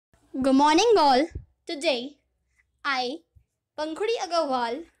Good morning, all. Today, I, Pankhuri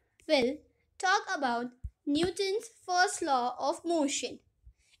Agarwal, will talk about Newton's first law of motion.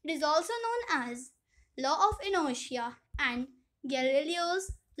 It is also known as law of inertia and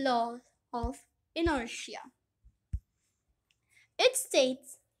Galileo's law of inertia. It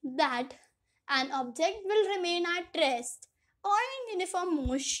states that an object will remain at rest or in uniform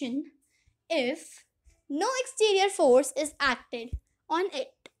motion if no exterior force is acted on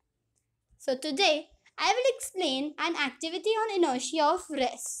it. So today I will explain an activity on inertia of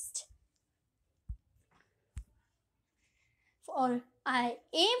rest. Our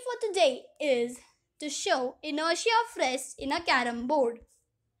aim for today is to show inertia of rest in a Carrom board.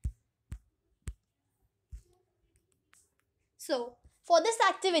 So for this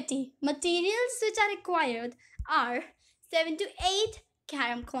activity, materials which are required are 7 to 8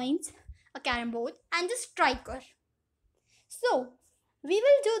 Carrom coins, a Carrom board and a striker. So we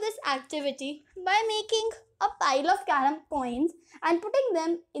will do this activity by making a pile of Carrom coins and putting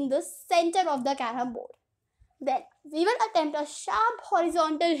them in the center of the Carrom board. Then we will attempt a sharp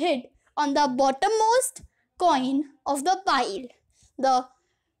horizontal hit on the bottommost coin of the pile. The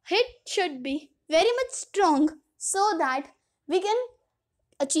hit should be very much strong so that we can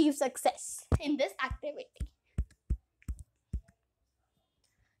achieve success in this activity.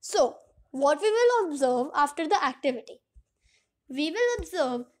 So, what we will observe after the activity? We will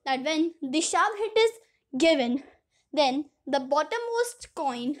observe that when the sharp hit is given, then the bottommost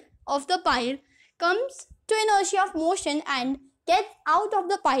coin of the pile comes to inertia of motion and gets out of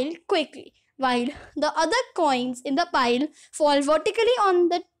the pile quickly, while the other coins in the pile fall vertically on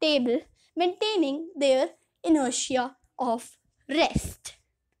the table, maintaining their inertia of rest.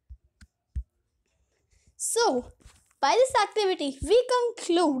 So, by this activity, we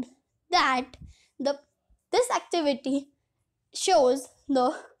conclude that this activity shows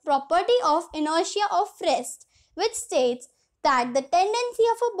the property of inertia of rest, which states that the tendency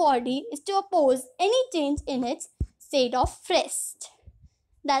of a body is to oppose any change in its state of rest.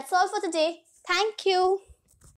 That's all for today. Thank you.